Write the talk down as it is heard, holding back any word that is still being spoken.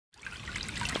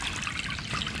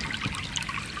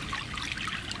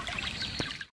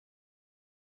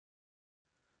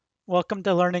Welcome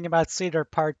to Learning About Cedar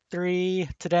Part 3.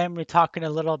 Today I'm going to be talking a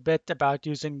little bit about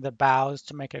using the boughs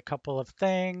to make a couple of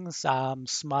things,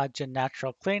 smudge and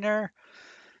natural cleaner.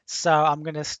 So I'm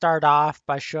going to start off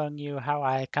by showing you how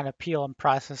I kind of peel and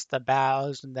process the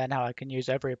boughs and then how I can use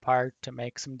every part to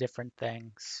make some different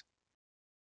things.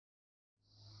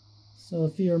 So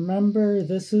if you remember,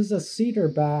 this is a cedar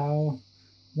bough,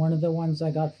 one of the ones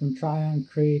I got from Tryon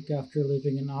Creek after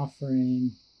leaving an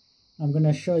offering. I'm going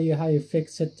to show you how you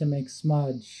fix it to make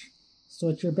smudge. So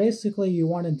what you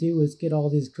want to do is get all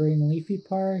these green leafy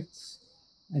parts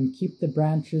and keep the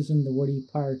branches and the woody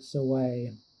parts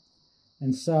away.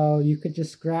 And so you could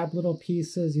just grab little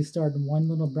pieces. You start in one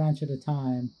little branch at a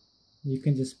time. You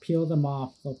can just peel them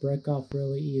off. They'll break off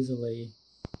really easily.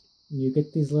 And you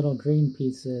get these little green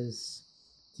pieces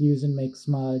to use and make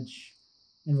smudge.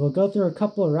 And we'll go through a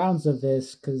couple of rounds of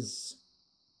this because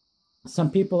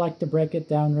some people like to break it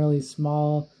down really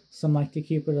small, some like to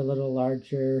keep it a little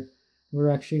larger. We're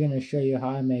actually going to show you how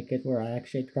I make it, where I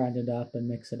actually grind it up and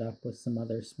mix it up with some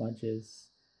other smudges.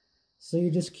 So you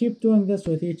just keep doing this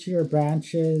with each of your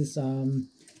branches.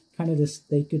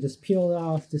 They could just peel it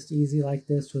off just easy like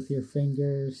this with your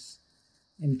fingers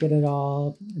and get it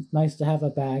all. It's nice to have a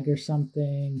bag or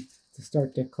something to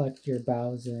start to collect your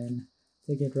boughs in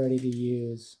to get ready to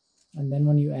use. And then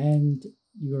when you end,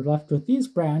 you're left with these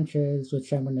branches,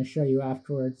 which I'm going to show you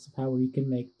afterwards how we can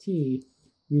make tea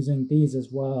using these as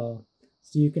well.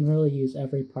 So you can really use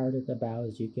every part of the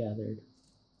boughs you gathered.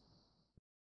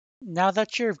 Now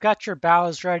that you've got your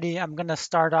boughs ready, I'm going to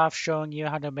start off showing you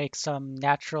how to make some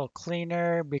natural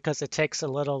cleaner because it takes a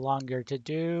little longer to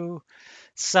do.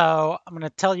 So I'm going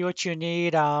to tell you what you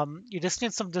need. You just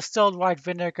need some distilled white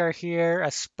vinegar here,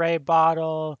 a spray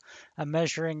bottle, a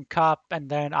measuring cup, and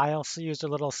then I also used a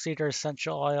little cedar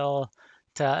essential oil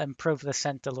to improve the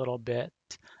scent a little bit.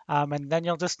 And then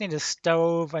you'll just need a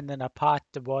stove and then a pot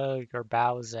to boil your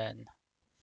boughs in.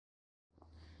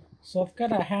 So I've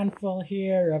got a handful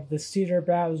here of the cedar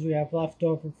boughs we have left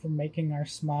over from making our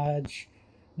smudge.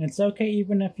 And it's okay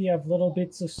even if you have little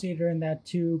bits of cedar in that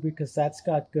too, because that's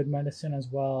got good medicine as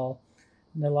well.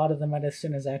 And a lot of the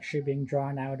medicine is actually being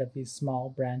drawn out of these small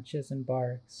branches and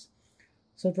barks.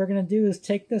 So what we're going to do is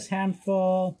take this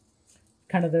handful,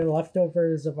 kind of the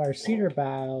leftovers of our cedar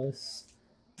boughs,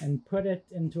 and put it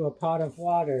into a pot of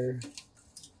water.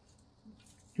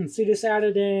 And so you just add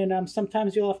it in.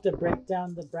 Sometimes you'll have to break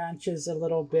down the branches a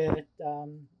little bit.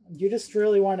 You just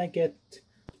really want to get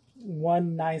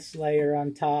one nice layer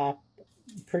on top,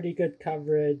 pretty good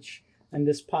coverage, and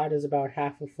this pot is about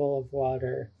half full of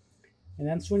water. And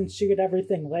then once you get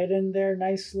everything laid in there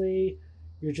nicely,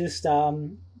 you just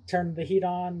turn the heat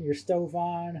on, your stove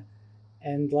on,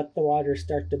 and let the water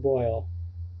start to boil.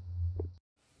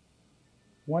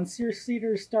 Once your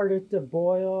cedar started to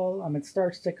boil, it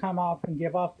starts to come off and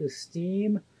give off the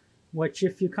steam, which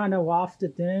if you kind of waft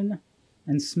it in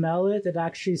and smell it, it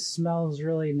actually smells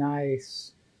really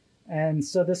nice. And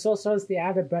so this also has the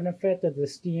added benefit of the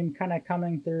steam kind of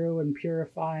coming through and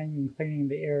purifying and cleaning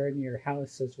the air in your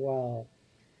house as well.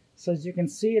 So as you can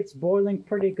see, it's boiling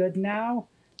pretty good now.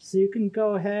 So you can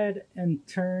go ahead and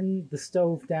turn the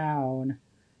stove down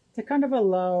to kind of a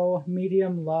low,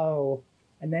 medium low.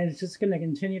 And then it's just going to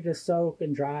continue to soak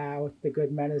and dry out the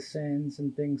good medicines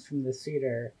and things from the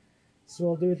cedar. So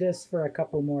we'll do this for a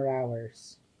couple more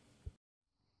hours.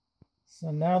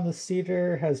 So now the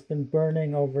cedar has been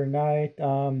burning overnight.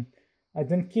 I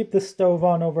didn't keep the stove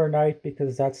on overnight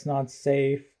because that's not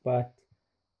safe, but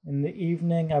in the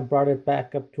evening I brought it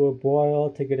back up to a boil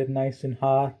to get it nice and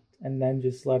hot and then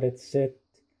just let it sit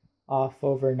off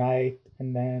overnight.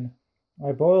 And then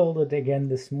I boiled it again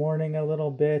this morning a little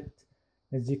bit.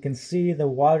 As you can see, the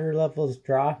water levels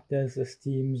dropped as the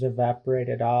steam's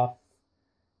evaporated off.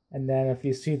 And then if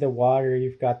you see the water,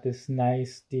 you've got this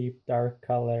nice, deep, dark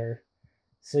color.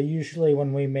 So usually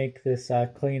when we make this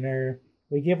cleaner,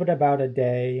 we give it about a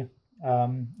day.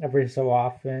 Every so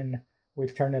often, we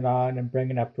turn it on and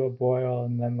bring it up to a boil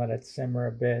and then let it simmer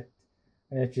a bit.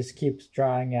 And it just keeps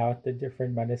drying out the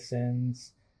different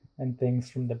medicines and things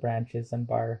from the branches and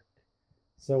bark.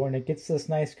 So when it gets this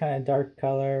nice kind of dark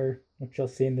color, which you'll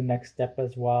see in the next step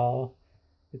as well,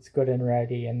 it's good and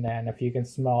ready. And then if you can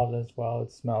smell it as well,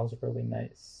 it smells really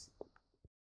nice.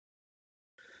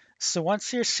 So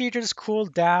once your cedar's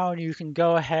cooled down, you can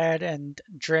go ahead and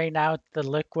drain out the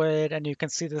liquid, and you can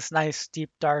see this nice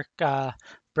deep dark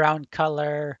brown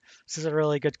color. This is a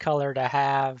really good color to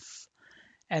have.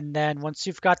 And then once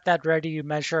you've got that ready, you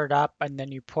measure it up and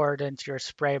then you pour it into your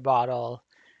spray bottle.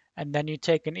 And then you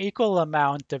take an equal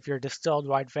amount of your distilled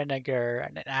white vinegar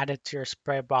and then add it to your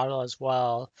spray bottle as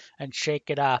well and shake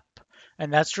it up.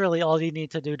 And that's really all you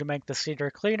need to do to make the cedar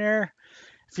cleaner.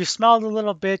 If you smell it a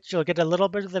little bit, you'll get a little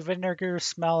bit of the vinegar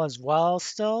smell as well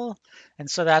still. And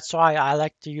so that's why I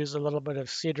like to use a little bit of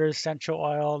cedar essential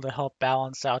oil to help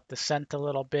balance out the scent a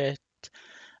little bit.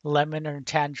 Lemon and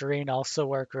tangerine also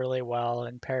work really well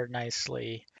and pair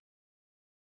nicely.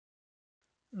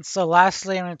 And so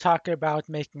lastly, I'm going to talk about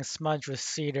making smudge with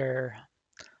cedar.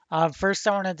 First,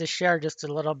 I wanted to share just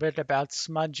a little bit about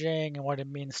smudging and what it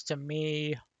means to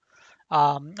me.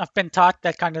 I've been taught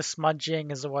that kind of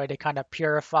smudging is a way to kind of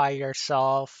purify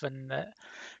yourself and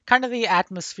kind of the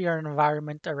atmosphere and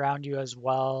environment around you as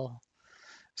well.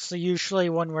 So usually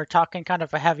when we're talking kind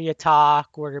of a heavier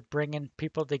talk, we're bringing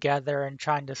people together and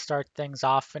trying to start things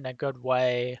off in a good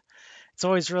way. It's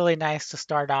always really nice to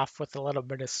start off with a little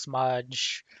bit of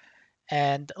smudge.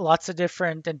 And lots of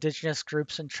different indigenous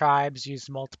groups and tribes use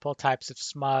multiple types of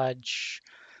smudge.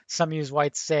 Some use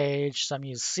white sage, some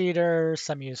use cedar,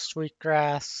 some use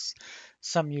sweetgrass,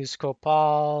 some use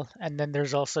copal, and then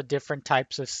there's also different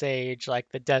types of sage, like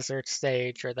the desert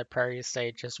sage or the prairie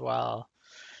sage as well.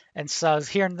 And so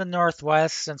here in the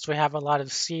Northwest, since we have a lot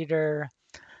of cedar,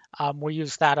 we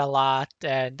use that a lot.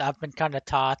 And I've been kind of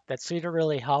taught that cedar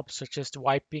really helps with just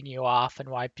wiping you off and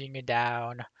wiping you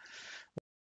down.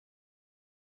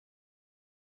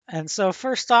 And so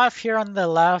first off, here on the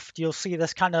left, you'll see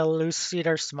this kind of loose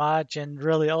cedar smudge, and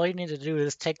really all you need to do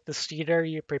is take the cedar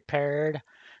you prepared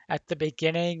at the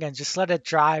beginning and just let it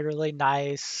dry really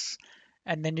nice.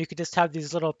 And then you can just have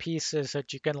these little pieces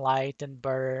that you can light and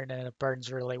burn, and it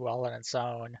burns really well on its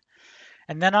own.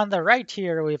 And then on the right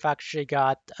here, we've actually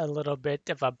got a little bit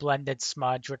of a blended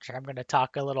smudge, which I'm going to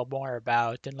talk a little more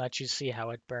about and let you see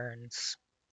how it burns.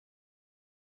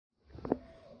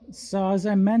 So, as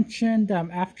I mentioned,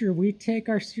 after we take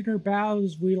our cedar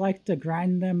boughs, we like to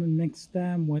grind them and mix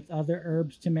them with other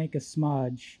herbs to make a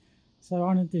smudge. So, I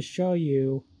wanted to show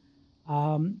you.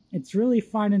 It's really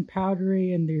fine and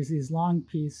powdery, and there's these long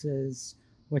pieces,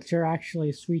 which are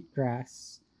actually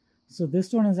sweetgrass. So,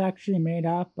 this one is actually made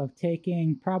up of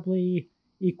taking probably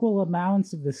equal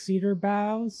amounts of the cedar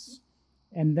boughs,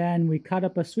 and then we cut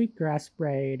up a sweetgrass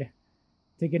braid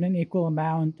to get an equal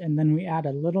amount, and then we add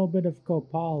a little bit of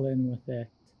copal in with it.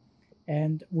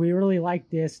 And we really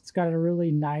like this. It's got a really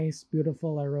nice,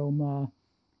 beautiful aroma,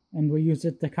 and we use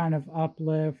it to kind of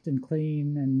uplift and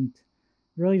clean and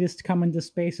really just come into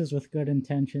spaces with good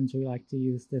intentions. We like to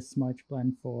use this smudge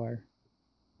blend for.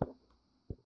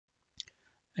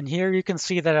 And here you can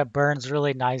see that it burns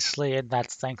really nicely, and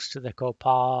that's thanks to the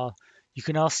copal. You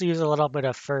can also use a little bit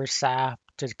of fir sap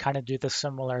to kind of do the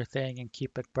similar thing and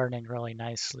keep it burning really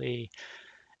nicely.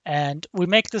 And we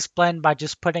make this blend by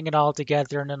just putting it all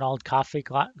together in an old coffee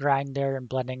grinder and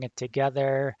blending it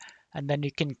together. And then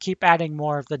you can keep adding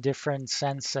more of the different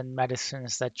scents and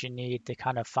medicines that you need to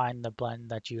kind of find the blend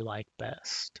that you like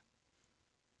best.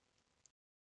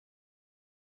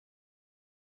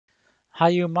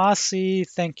 Hayumasi,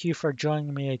 thank you for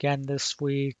joining me again this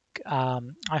week.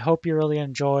 I hope you really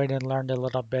enjoyed and learned a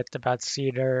little bit about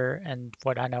cedar and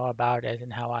what I know about it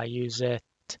and how I use it.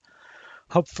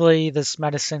 Hopefully, this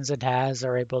medicines it has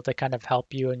are able to kind of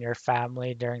help you and your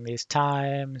family during these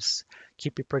times,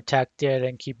 keep you protected,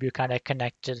 and keep you kind of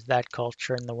connected to that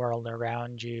culture and the world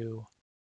around you.